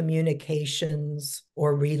these communications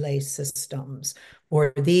or relay systems,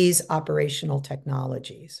 or these operational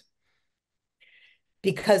technologies.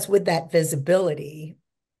 Because with that visibility,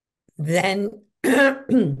 then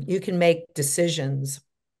you can make decisions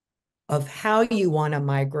of how you want to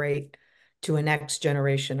migrate to a next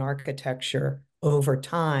generation architecture over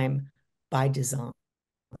time by design.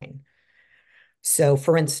 So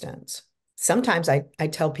for instance, sometimes I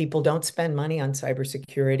tell people, don't spend money on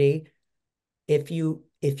cybersecurity. If you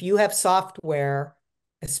have software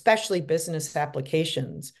especially business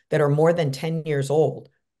applications that are more than 10 years old,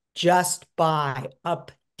 just buy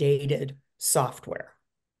updated software.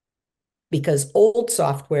 Because old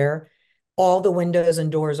software, all the windows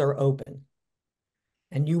and doors are open.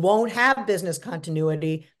 And you won't have business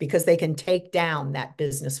continuity because they can take down that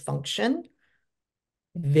business function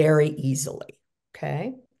very easily,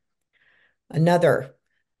 okay? Another,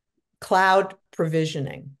 cloud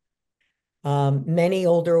provisioning. Many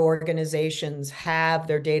older organizations have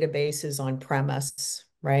their databases on premise,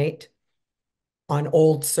 right? On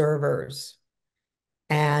old servers.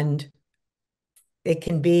 And it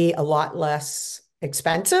can be a lot less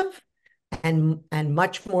expensive and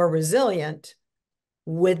much more resilient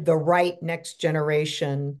with the right next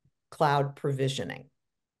generation cloud provisioning,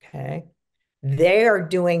 okay? They are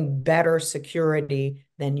doing better security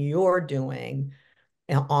than you're doing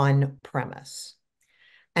on premise.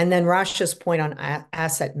 And then Rasha's point on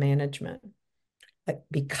asset management.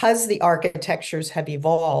 Because the architectures have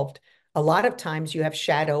evolved, a lot of times you have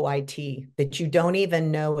shadow IT that you don't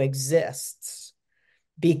even know exists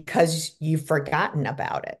because you've forgotten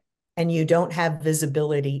about it and you don't have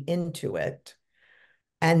visibility into it.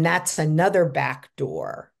 And that's another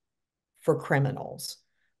backdoor for criminals.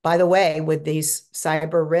 By the way, with these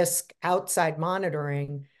cyber risk outside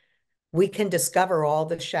monitoring, we can discover all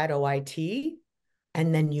the shadow IT,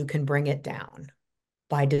 and then you can bring it down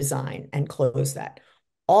by design and close that.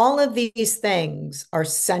 All of these things are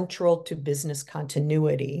central to business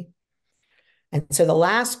continuity. And so the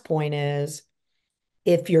last point is,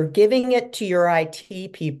 if you're giving it to your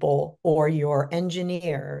IT people or your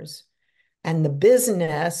engineers, and the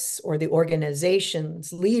business or the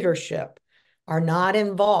organization's leadership are not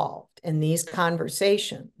involved in these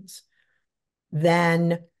conversations,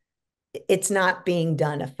 then it's not being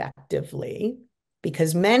done effectively,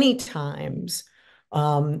 because many times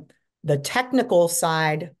the technical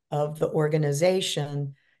side of the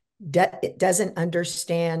organization doesn't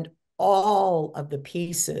understand all of the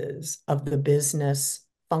pieces of the business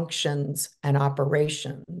functions and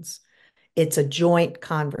operations. It's a joint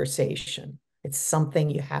conversation. It's something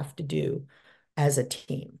you have to do as a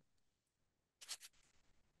team.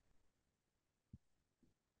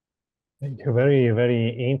 Thank you. Very, very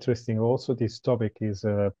interesting. Also, this topic is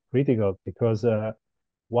critical because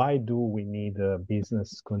why do we need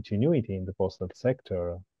business continuity in the postal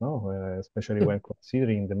sector? No, especially when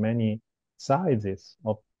considering the many sizes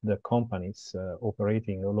of the companies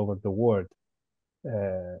operating all over the world.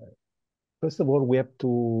 First of all, we have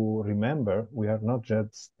to remember we are not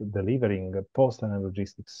just delivering postal and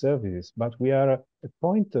logistics services, but we are a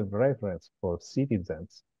point of reference for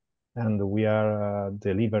citizens. And we are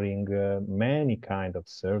delivering many kind of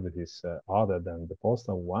services other than the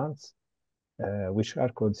postal ones, which are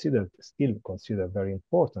still considered very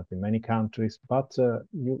important in many countries. But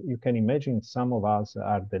you can imagine some of us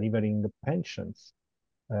are delivering pensions,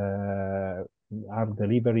 are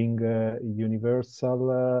delivering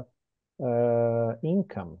universal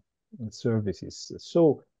income services.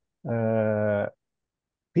 So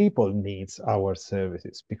people needs our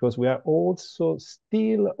services because we are still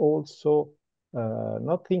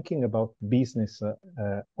not thinking about business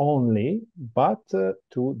only, but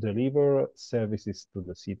to deliver services to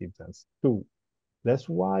the citizens too. That's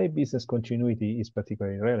why business continuity is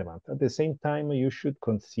particularly relevant. At the same time, you should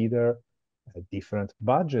consider different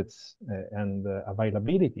budgets and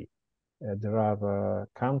availability. There are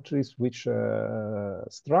countries which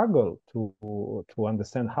struggle to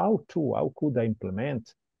understand how could I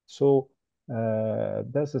implement. So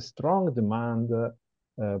there's a strong demand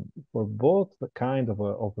for both the kind of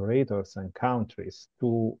operators and countries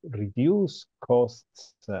to reduce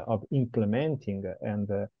costs of implementing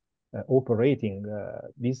and operating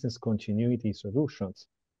business continuity solutions.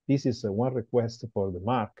 This is one request for the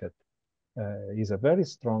market. Is a very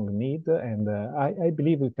strong need, and I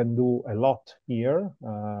believe we can do a lot here.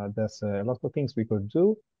 There's a lot of things we could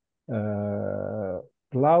do.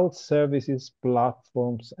 Cloud services,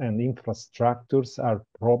 platforms, and infrastructures are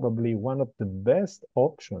probably one of the best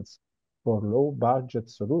options for low-budget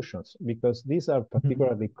solutions because these are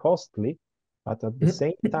particularly costly, but at the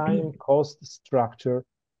same time, cost structure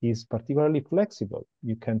is particularly flexible.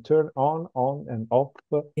 You can turn on and off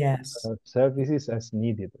services as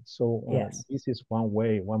needed. So this is one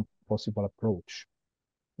way, one possible approach.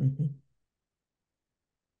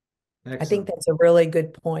 I think that's a really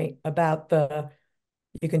good point about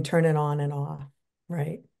you can turn it on and off,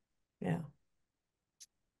 right? Yeah.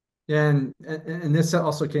 Yeah, and this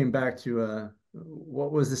also came back to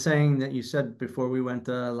what was the saying that you said before we went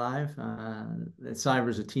live? That cyber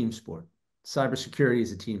is a team sport. Cybersecurity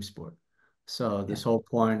is a team sport. So this whole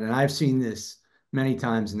point, and I've seen this many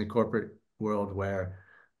times in the corporate world where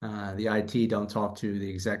the IT don't talk to the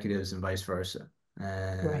executives and vice versa.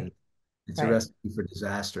 And Right. it's a recipe for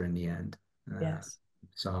disaster in the end. Yes.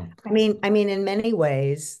 So I mean, in many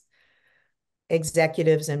ways,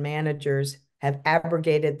 executives and managers have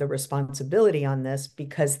abrogated the responsibility on this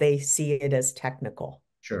because they see it as technical.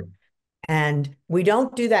 sure. And we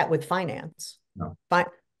don't do that with finance. No.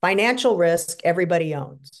 Financial risk, everybody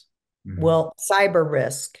owns. Mm-hmm. Well, cyber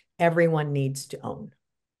risk, everyone needs to own.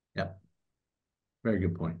 Yep. Very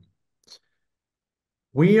good point.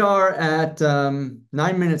 We are at 9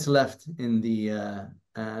 minutes left in the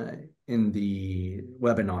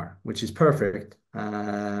webinar, which is perfect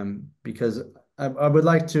because I would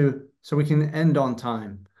like to, so we can end on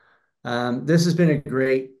time. This has been a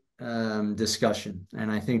great discussion,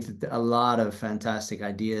 and I think that a lot of fantastic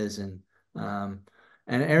ideas and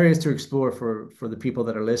areas to explore for the people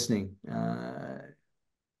that are listening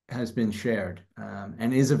has been shared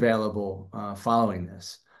and is available following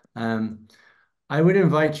this. I would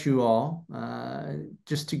invite you all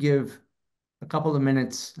just to give a couple of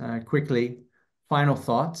minutes quickly, final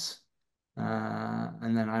thoughts,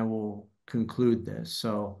 and then I will conclude this.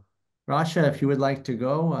 So, Rasha, if you would like to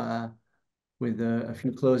go with a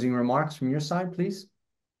few closing remarks from your side, please.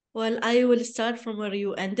 Well, I will start from where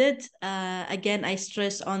you ended. Again, I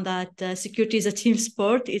stress on that security is a team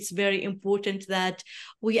sport. It's very important that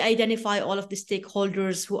we identify all of the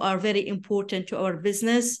stakeholders who are very important to our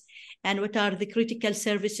business and what are the critical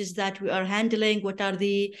services that we are handling, what are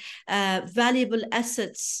the valuable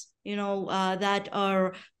assets, that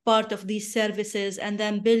are part of these services, and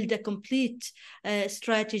then build a complete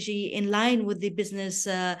strategy in line with the business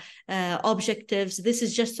objectives. This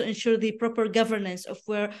is just to ensure the proper governance of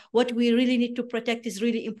what we really need to protect is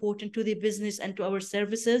really important to the business and to our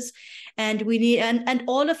services. And we need, and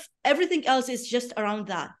all of everything else is just around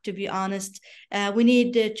that, to be honest. We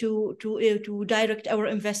need to direct our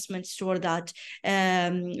investments toward that.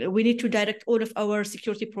 We need to direct all of our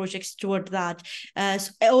security projects toward that.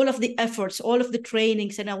 So all of the efforts, all of the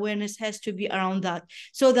trainings and awareness has to be around that,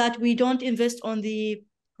 so that we don't invest on the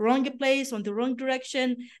wrong place, on the wrong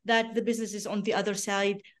direction, that the business is on the other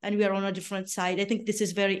side and we are on a different side. I think this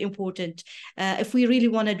is very important if we really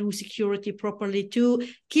want to do security properly to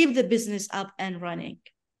keep the business up and running.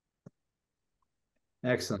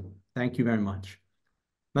 Excellent. Thank you very much.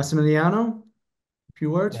 Massimiliano, a few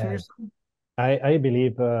words from your side? I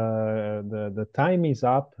believe the time is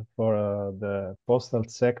up for the postal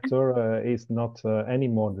sector. Is not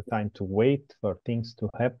anymore the time to wait for things to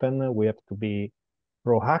happen. We have to be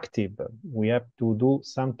proactive. We have to do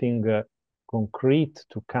something concrete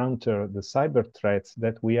to counter the cyber threats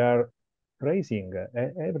that we are raising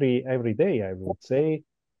every day, I would say.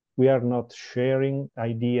 We are not sharing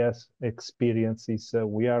ideas, experiences.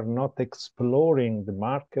 We are not exploring the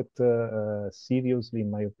market seriously,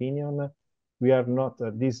 in my opinion. We are not,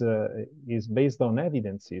 this is based on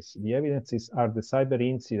evidences. The evidences are the cyber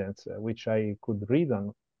incidents, which I could read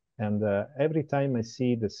on. And every time I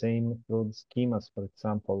see the same fraud schemas, for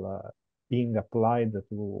example, being applied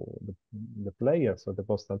to the players of the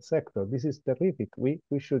postal sector, this is terrific. We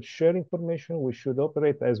should share information. We should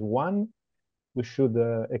operate as one. We should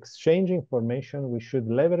exchange information. We should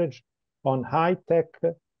leverage on high tech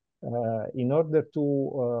in order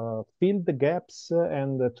to fill the gaps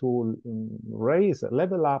and to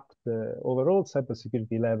level up the overall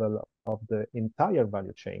cybersecurity level of the entire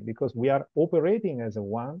value chain, because we are operating as a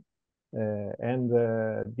one. And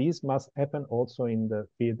this must happen also in the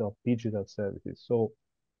field of digital services. So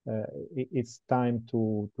it's time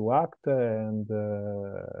to act, and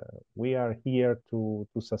we are here to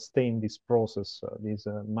sustain this process, this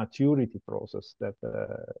maturity process that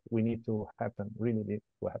we need to happen, really need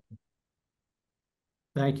to happen.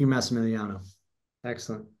 Thank you, Massimiliano.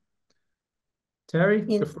 Excellent. Terry,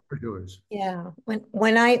 the floor is yours. Yeah,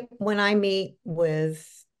 when I meet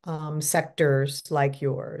with sectors like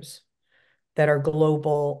yours that are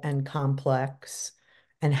global and complex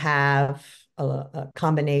and have a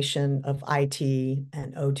combination of IT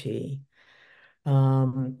and OT,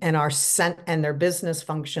 and their business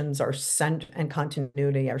functions and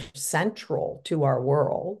continuity are central to our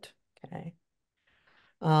world. Okay,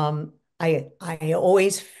 I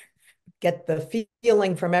always get the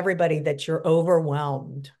feeling from everybody that you're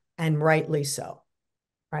overwhelmed, and rightly so,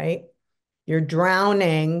 right? You're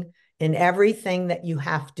drowning in everything that you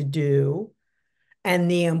have to do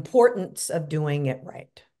and the importance of doing it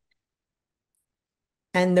right.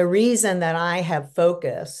 And the reason that I have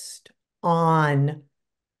focused on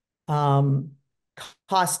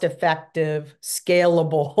cost-effective,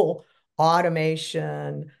 scalable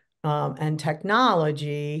automation, and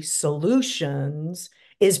technology solutions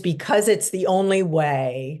is because it's the only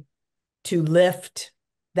way to lift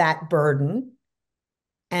that burden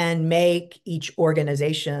and make each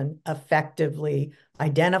organization effectively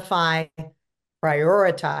identify,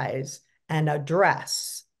 prioritize, and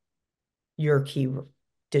address your key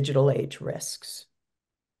digital age risks.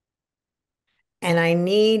 And I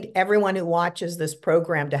need everyone who watches this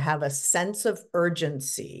program to have a sense of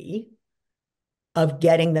urgency of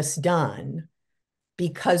getting this done,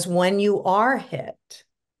 because when you are hit,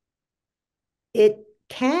 it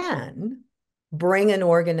can bring an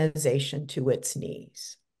organization to its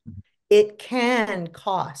knees. It can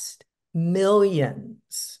cost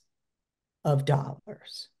millions of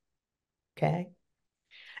dollars, okay?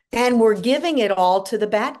 And we're giving it all to the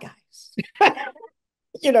bad guys.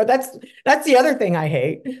 You know, that's the other thing I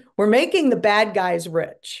hate. We're making the bad guys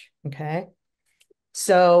rich, okay?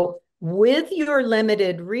 So with your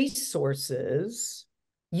limited resources,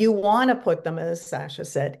 you want to put them, as Sasha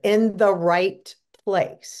said, in the right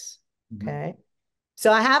place, okay?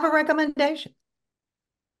 So I have a recommendation.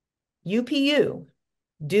 UPU,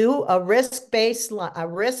 do a risk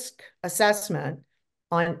assessment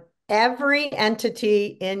on every entity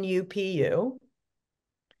in UPU.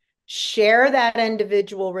 Share that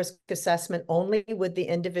individual risk assessment only with the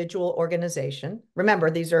individual organization. Remember,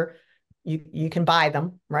 these are, you can buy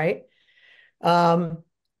them, right?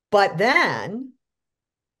 But then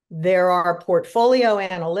there are portfolio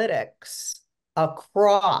analytics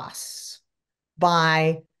across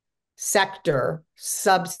by sector,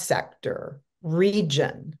 subsector,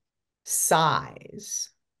 region, size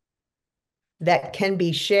that can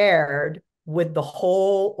be shared with the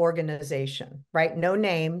whole organization, right? No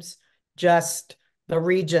names, just the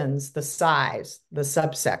regions, the size, the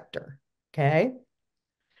subsector, okay?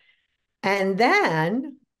 And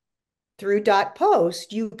then through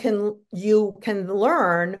 .post, you can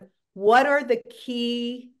learn what are the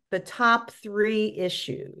top 3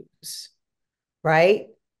 issues, right,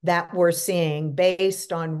 that we're seeing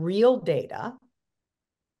based on real data.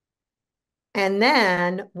 And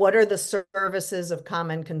then what are the services of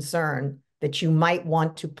common concern that you might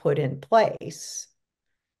want to put in place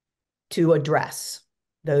to address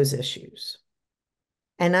those issues?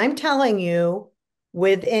 And I'm telling you,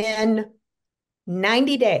 within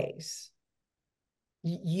 90 days,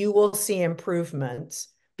 you will see improvements,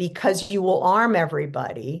 because you will arm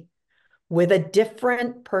everybody with a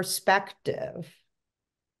different perspective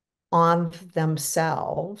on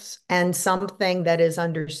themselves and something that is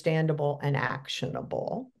understandable and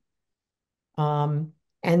actionable. And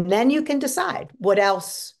then you can decide what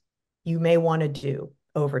else you may want to do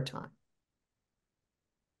over time.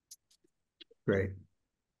 Great.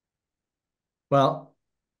 Well,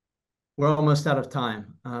 we're almost out of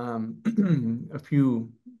time. A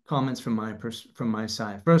few comments from my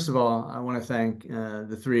side. First of all, I want to thank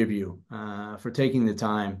the 3 of you for taking the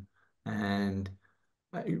time and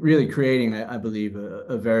really creating, I believe,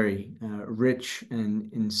 a very rich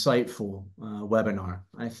and insightful webinar.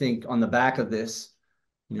 I think on the back of this,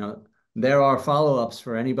 you know, there are follow-ups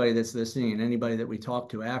for anybody that's listening and anybody that we talk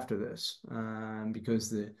to after this, because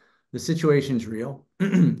the situation's real,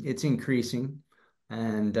 it's increasing,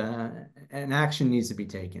 and action needs to be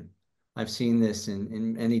taken. I've seen this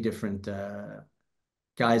in many different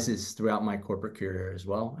guises throughout my corporate career as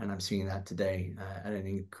well, and I'm seeing that today at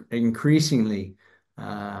an increasingly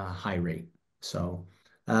high rate. So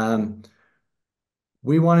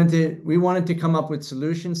we wanted to come up with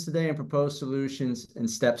solutions today and propose solutions and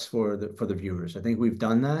steps for the viewers. I think we've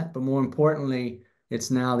done that, but more importantly, it's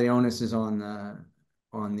now the onus is on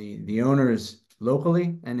the owners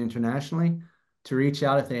locally and internationally to reach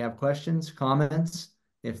out if they have questions, comments,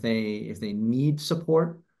 if they need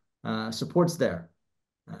support. Support's there,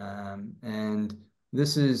 and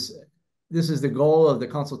this is the goal of the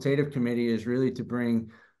consultative committee, is really to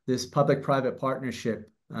bring this public-private partnership,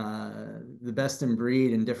 the best in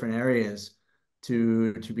breed in different areas,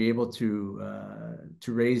 to be able to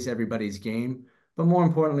raise everybody's game, but more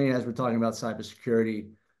importantly, as we're talking about cybersecurity,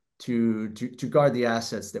 to guard the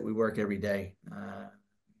assets that we work every day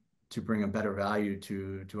to bring a better value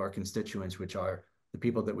to our constituents, which are the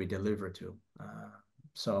people that we deliver to.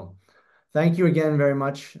 So thank you again very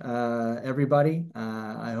much, everybody.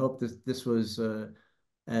 I hope this was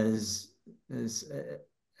as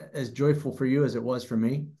joyful for you as it was for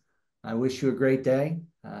me. I wish you a great day.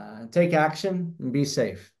 Take action and be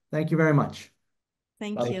safe. Thank you very much.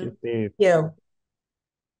 Thank Thank you. you, Steve. You.